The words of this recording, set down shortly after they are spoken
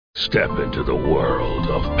Step into the world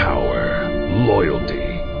of power, loyalty,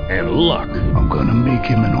 and luck. I'm gonna make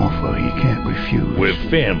him an offer he can't refuse. With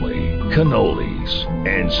family, cannolis,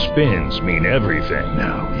 and spins mean everything.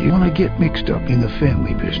 Now, you wanna get mixed up in the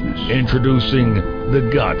family business. Introducing The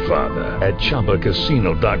Godfather at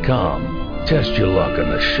ChumbaCasino.com. Test your luck in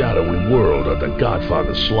the shadowy world of The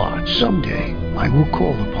Godfather slot. Someday, I will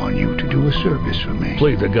call upon you to do a service for me.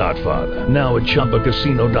 Play The Godfather now at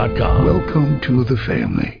ChumbaCasino.com. Welcome to the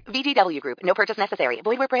family. VGW Group. No purchase necessary.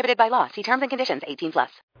 Void where prohibited by law. See terms and conditions. 18+.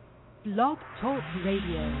 Blog Talk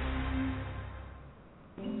Radio.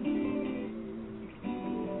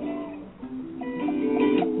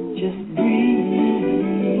 Just breathe.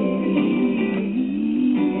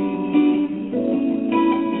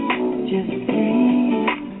 Just breathe.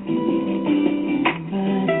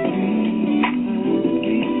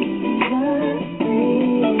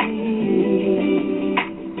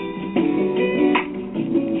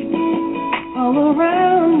 All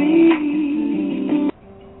around me.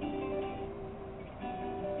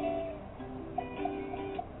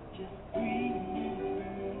 Just breathe.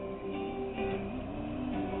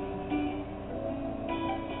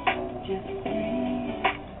 Just breathe.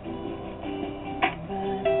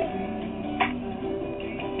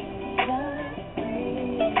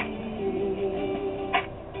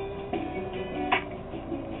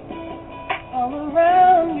 All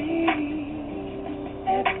around me,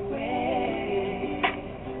 everywhere,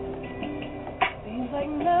 seems like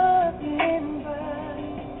nothing but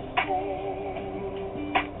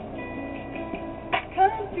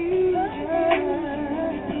confusion,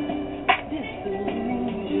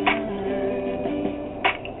 disillusion,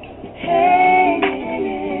 hanging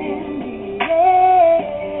in the air.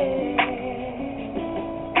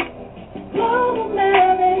 Global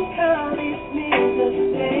melancholy smears a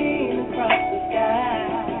stain across the sky.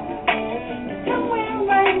 Somewhere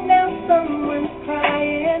right now, someone's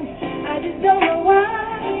crying. I just don't know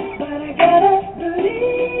why, but I gotta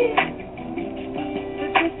believe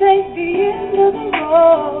that this ain't the end of the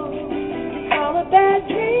road. It's all a bad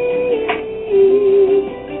dream.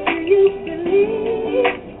 Do you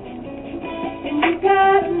believe? And you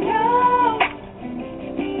gotta know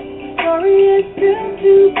the story is still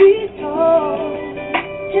to be told.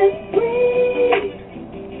 Just breathe.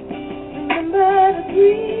 Remember to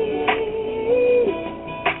breathe.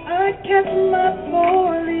 I kept my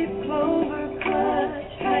four-leaf clover clutch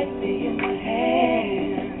tightly in my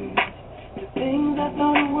hand. The things I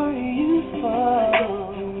thought were useful, I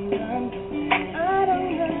don't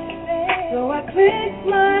understand. So I clicked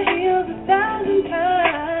my heels 1,000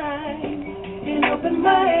 times and opened my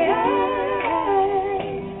eyes.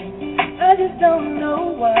 I just don't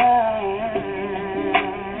know why.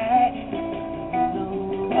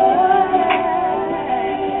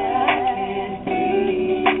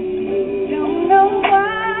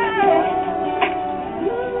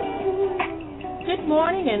 Good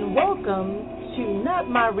morning and welcome to Not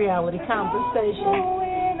My Reality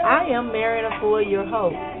Conversation. I am Marion Afua, your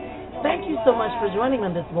host. Thank you so much for joining me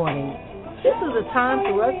this morning. This is a time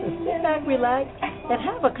for us to sit back, relax, and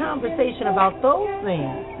have a conversation about those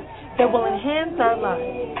things that will enhance our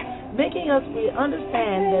lives, making us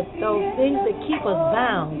understand that those things that keep us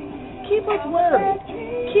bound, keep us worried,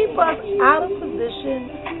 keep us out of position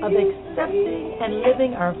of accepting and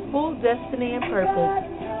living our full destiny and purpose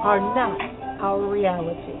are not our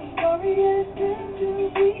reality.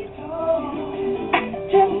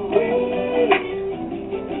 Just breathe.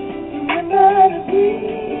 Remember to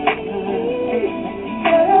breathe.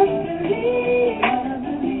 Gotta believe.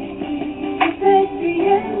 This ain't the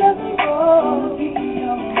end of the road.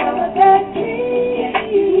 Follow that dream.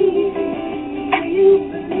 Do you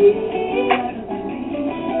believe?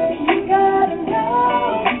 You gotta know.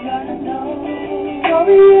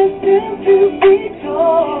 Story is still to be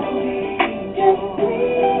told. Just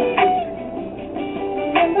breathe.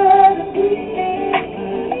 Remember to breathe.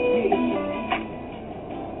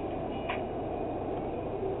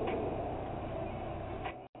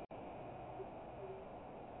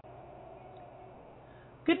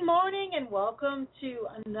 Good morning and welcome to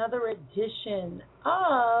another edition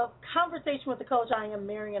of Conversation with the Coach. I am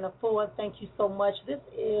Marion Afua. Thank you so much. This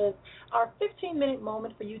is our 15-minute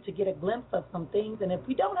moment for you to get a glimpse of some things. And if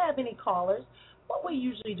we don't have any callers, what we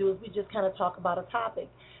usually do is we just kind of talk about a topic.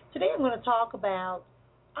 Today I'm going to talk about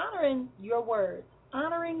honoring your words,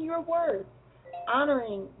 honoring your words,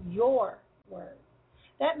 honoring your words.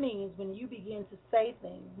 That means when you begin to say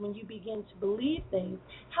things, when you begin to believe things,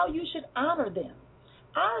 how you should honor them.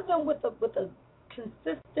 Honor them with a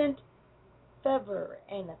consistent fervor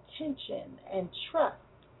and attention and trust.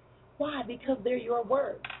 Why? Because they're your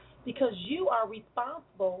words. because you are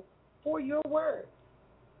responsible for your words.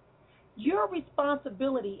 Your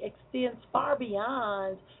responsibility extends far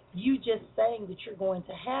beyond you just saying that you're going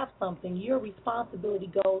to have something. Your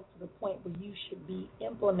responsibility goes to the point where you should be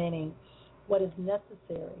implementing what is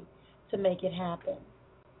necessary to make it happen.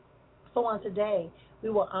 So on today, we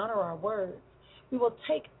will honor our words. We will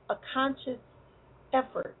take a conscious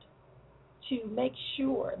effort to make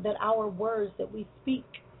sure that our words that we speak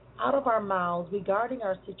out of our mouths regarding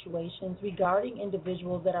our situations, regarding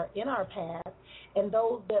individuals that are in our path and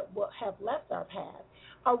those that have left our path,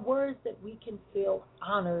 are words that we can feel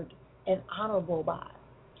honored and honorable by.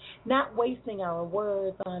 Not wasting our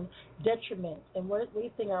words on detriments and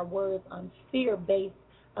wasting our words on fear-based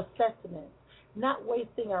assessments, not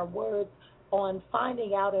wasting our words on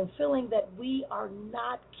finding out and feeling that we are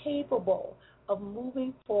not capable of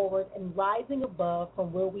moving forward and rising above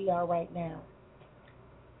from where we are right now.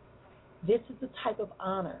 This is the type of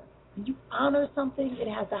honor. When you honor something, it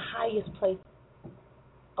has the highest place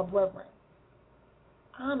of reverence.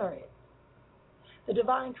 Honor it. The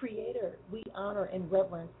divine creator, we honor and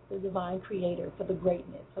reverence the divine creator for the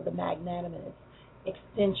greatness, for the magnanimous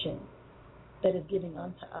extension that is given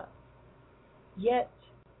unto us. Yet,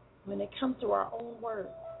 when it comes to our own words,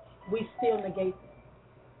 we still negate them.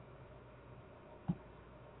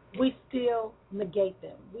 We still negate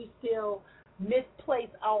them. We still misplace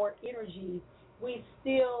our energies. We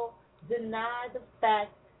still deny the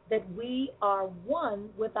fact that we are one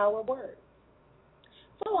with our words.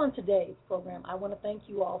 So on today's program, I want to thank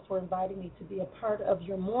you all for inviting me to be a part of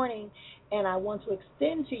your morning, and I want to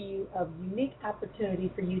extend to you a unique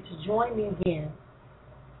opportunity for you to join me again.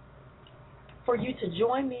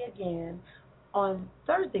 On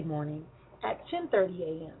Thursday morning at 10:30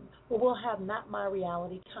 a.m., where we'll have Not My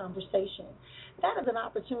Reality Conversation. That is an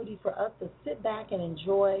opportunity for us to sit back and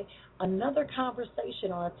enjoy another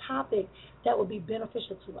conversation on a topic that will be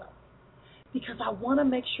beneficial to us. Because I want to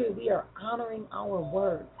make sure we are honoring our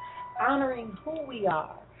words, honoring who we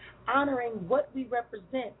are, honoring what we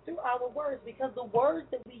represent through our words, because the words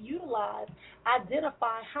that we utilize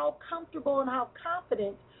identify how comfortable and how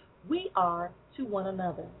confident we are to one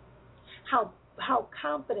another, how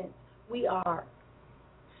confident we are,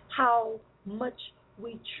 how much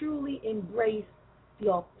we truly embrace the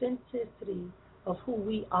authenticity of who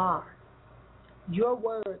we are. Your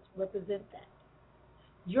words represent that.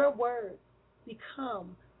 Your words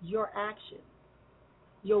become your actions.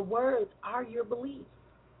 Your words are your beliefs.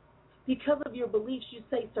 Because of your beliefs, you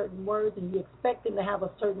say certain words and you expect them to have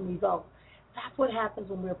a certain result. That's what happens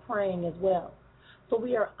when we're praying as well. So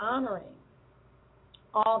we are honoring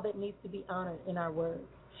all that needs to be honored in our words.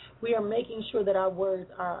 We are making sure that our words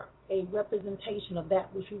are a representation of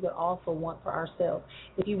that which we would also want for ourselves.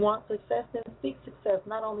 If you want success, then speak success,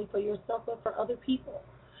 not only for yourself, but for other people.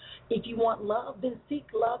 If you want love, then seek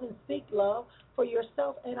love and speak love for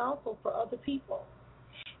yourself and also for other people.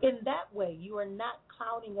 In that way, you are not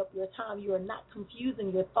clouding up your time. You are not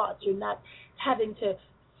confusing your thoughts. You're not having to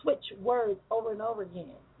switch words over and over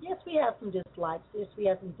again. Yes, we have some dislikes. Yes, we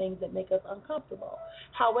have some things that make us uncomfortable.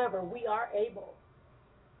 However, we are able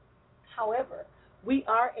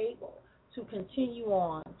to continue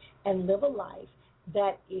on and live a life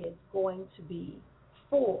that is going to be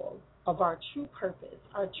full of our true purpose,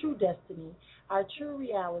 our true destiny, our true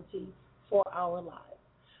reality for our lives.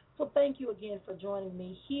 So thank you again for joining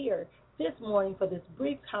me here this morning for this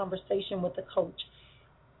brief conversation with the coach.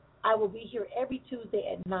 I will be here every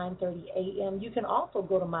Tuesday at 9:30 a.m. You can also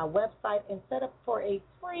go to my website and set up for a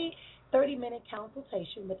free 30-minute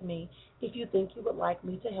consultation with me if you think you would like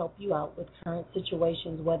me to help you out with current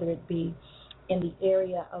situations, whether it be in the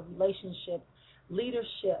area of relationships,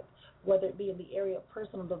 leadership, whether it be in the area of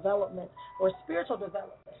personal development or spiritual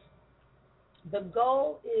development. The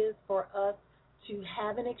goal is for us to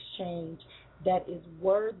have an exchange that is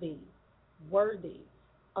worthy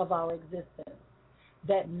of our existence,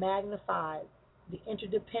 that magnifies the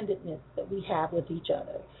interdependentness that we have with each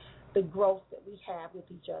other, the growth that we have with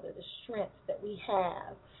each other, the strength that we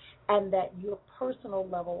have, and that your personal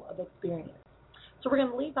level of experience. So we're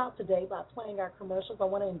going to leave out today by playing our commercials. I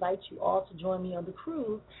want to invite you all to join me on the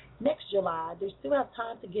cruise next July. There's still have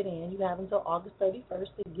time to get in. You have until August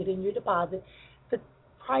 31st to get in your deposit. The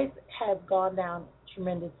price has gone down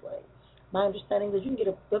tremendously. My understanding is you can get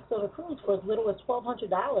a book on a cruise for as little as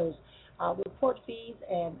 $1,200 with port fees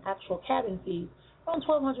and actual cabin fees. Around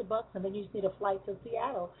 $1,200, and then you just need a flight to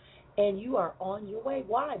Seattle, and you are on your way.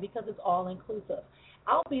 Why? Because it's all inclusive.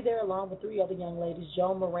 I'll be there along with 3 other young ladies,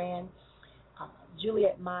 Joan Moran,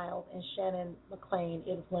 Juliet Miles, and Shannon McLean.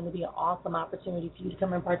 It is going to be an awesome opportunity for you to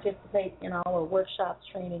come and participate in our workshops,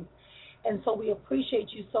 trainings, And so we appreciate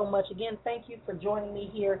you so much. Again, thank you for joining me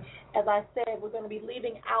here. As I said, we're going to be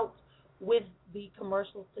leaving out with the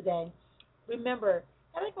commercials today. Remember,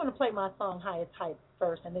 I think I'm going to play my song Highest Heights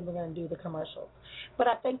first, and then we're going to do the commercials. But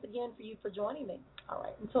I thank again for you for joining me. All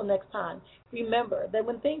right, until next time, remember that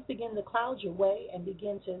when things begin to cloud your way and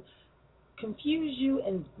begin to confuse you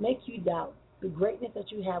and make you doubt the greatness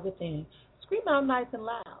that you have within, scream out nice and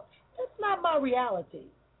loud. That's not my reality.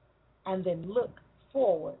 And then look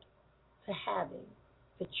forward to having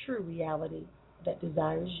the true reality that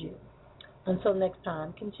desires you. Until next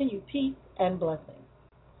time, continue peace and blessings.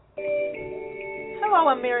 Hello,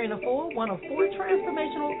 I'm Marion Afool, one of 4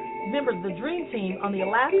 transformational members of the Dream Team on the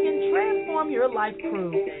Alaskan Transform Your Life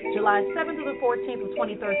Cruise, July 7th to the 14th of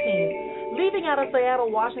 2013. Leaving out of Seattle,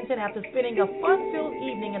 Washington after spending a fun-filled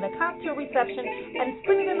evening in a cocktail reception and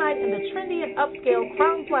spending the night in the trendy and upscale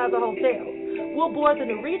Crown Plaza Hotel, we'll board the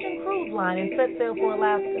Norwegian Cruise Line and set sail for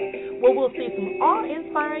Alaska, where we'll see some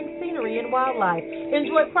awe-inspiring scenery and wildlife,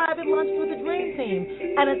 enjoy private lunches with the Dream Team,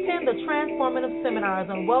 and attend the transformative seminars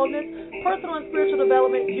on wellness, personal and spiritual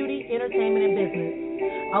development, beauty, entertainment, and business.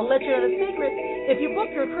 I'll let you in a secret. If you book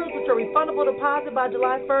your cruise with your refundable deposit by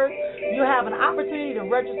July 1st, you have an opportunity to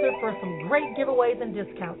register for some great giveaways and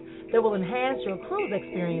discounts that will enhance your cruise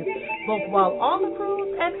experience, both while on the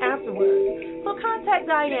cruise and afterwards. So contact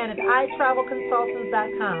Diane at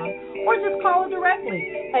iTravelConsultants.com or just call her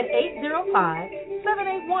directly at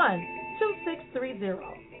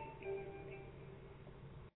 805-781-2630.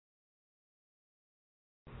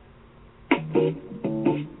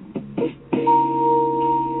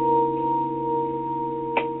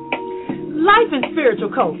 Life and spiritual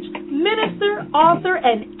coach, minister, author,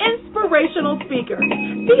 and inspirational speaker.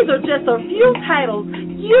 These are just a few titles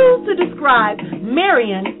used to describe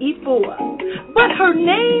Marion Efua. But her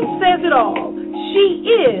name says it all. She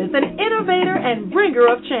is an innovator and bringer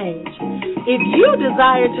of change. If you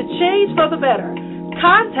desire to change for the better,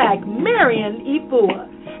 contact Marion Efua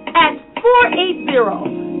at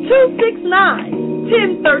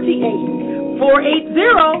 480-269-1038,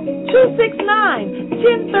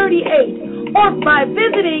 480-269-1038, or by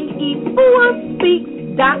visiting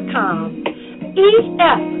EFUASpeaks.com,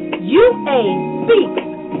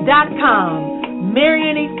 EFUASpeaks.com.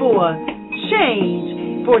 Marion Efua,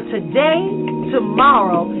 change for today,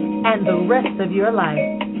 tomorrow, and the rest of your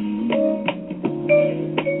life.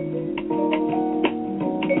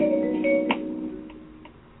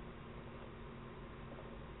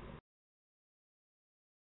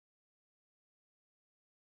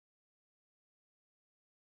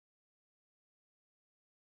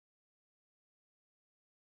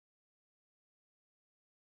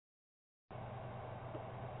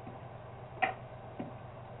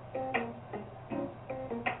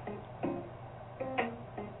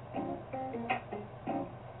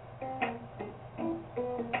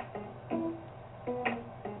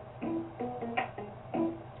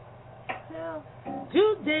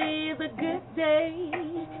 Today is a good day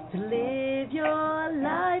to live your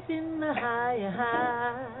life in the higher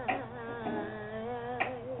high.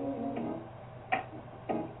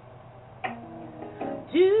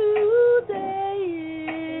 Today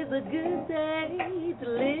is a good day to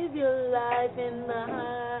live your life in the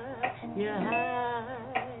higher high.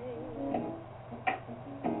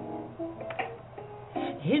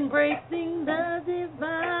 Embracing the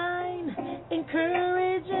divine,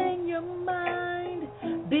 encouraging your mind,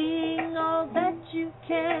 being all that you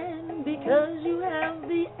can because you have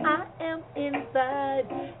the I am inside.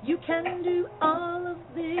 You can do all of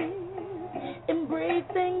this,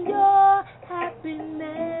 embracing your happiness.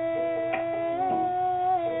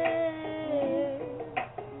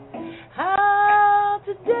 How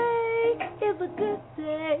today is a good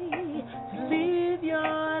day to live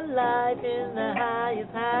your life in the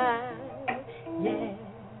highest high. Yeah.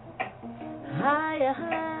 Higher,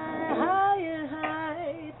 high, higher,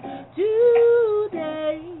 high.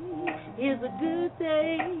 Today is a good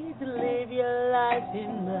day to live your life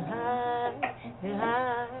in the high,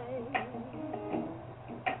 high.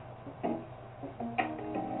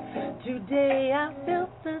 Today I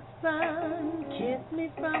felt the sun kiss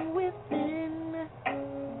me from within.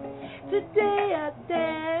 Today I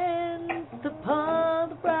danced upon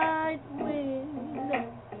the bright wind.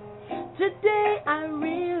 Today I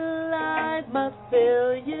realize my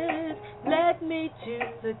failures led me to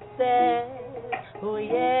success. Oh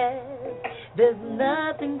yes, there's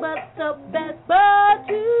nothing but the best. But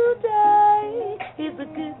today is a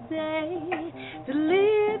good day to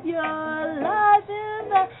live your life in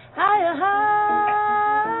the higher heights.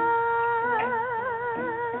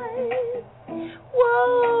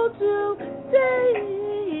 Whoa, today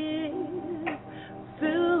is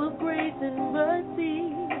full of grace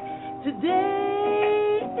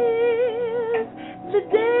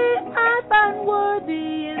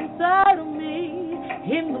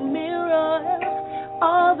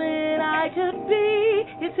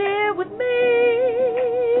is here with me.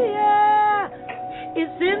 Yeah.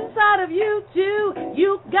 It's inside of you too.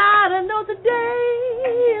 You gotta know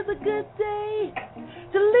today is a good day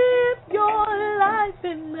to live your life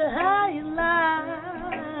in the high life.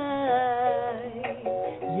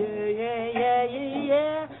 Yeah, yeah, yeah, yeah,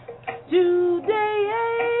 yeah. Today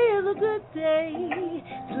is a good day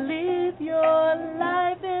to live your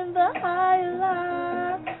life in the high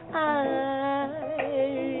life.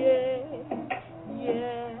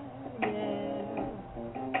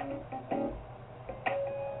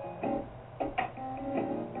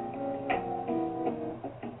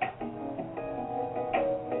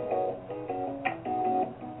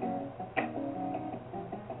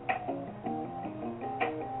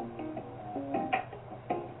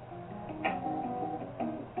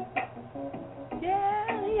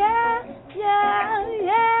 Yeah, yeah,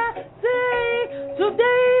 yeah.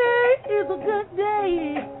 Today is a good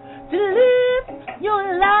day to live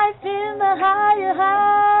your life in the higher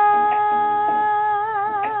high.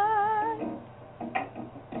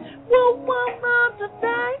 Well,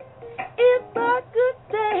 today is a good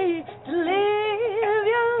day to live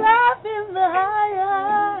your life in the higher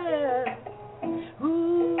high.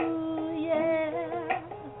 Ooh, yeah.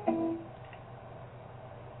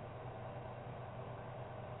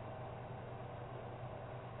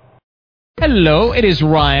 Hello, it is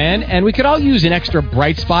Ryan, and we could all use an extra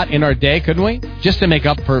bright spot in our day, couldn't we? Just to make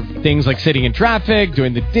up for things like sitting in traffic,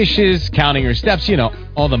 doing the dishes, counting your steps, you know,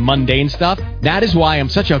 all the mundane stuff. That is why I'm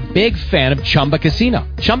such a big fan of Chumba Casino.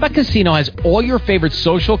 Chumba Casino has all your favorite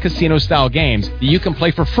social casino-style games that you can play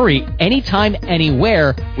for free anytime,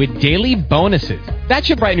 anywhere with daily bonuses. That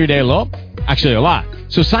should brighten your day a little. Actually, a lot.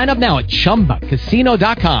 So sign up now at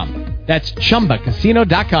ChumbaCasino.com. That's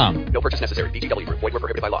ChumbaCasino.com. No purchase necessary. VGW Group. Void where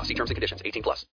prohibited by law. See terms and conditions. 18+.